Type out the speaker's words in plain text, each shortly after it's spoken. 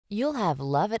You'll have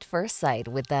love at first sight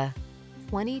with the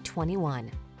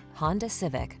 2021 Honda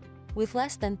Civic. With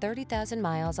less than 30,000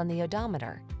 miles on the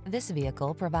odometer, this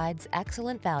vehicle provides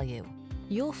excellent value.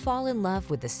 You'll fall in love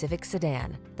with the Civic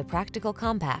sedan, the practical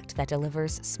compact that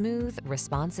delivers smooth,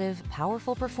 responsive,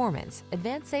 powerful performance,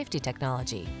 advanced safety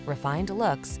technology, refined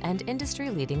looks, and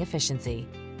industry-leading efficiency.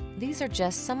 These are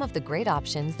just some of the great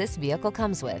options this vehicle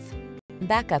comes with: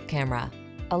 backup camera,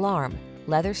 alarm,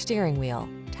 leather steering wheel,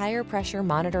 tire pressure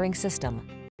monitoring system,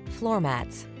 floor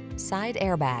mats, side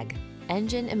airbag,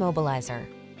 engine immobilizer,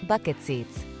 bucket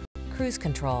seats, cruise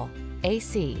control,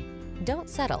 AC. Don't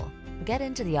settle. Get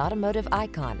into the automotive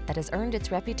icon that has earned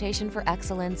its reputation for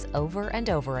excellence over and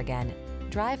over again.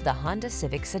 Drive the Honda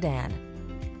Civic sedan.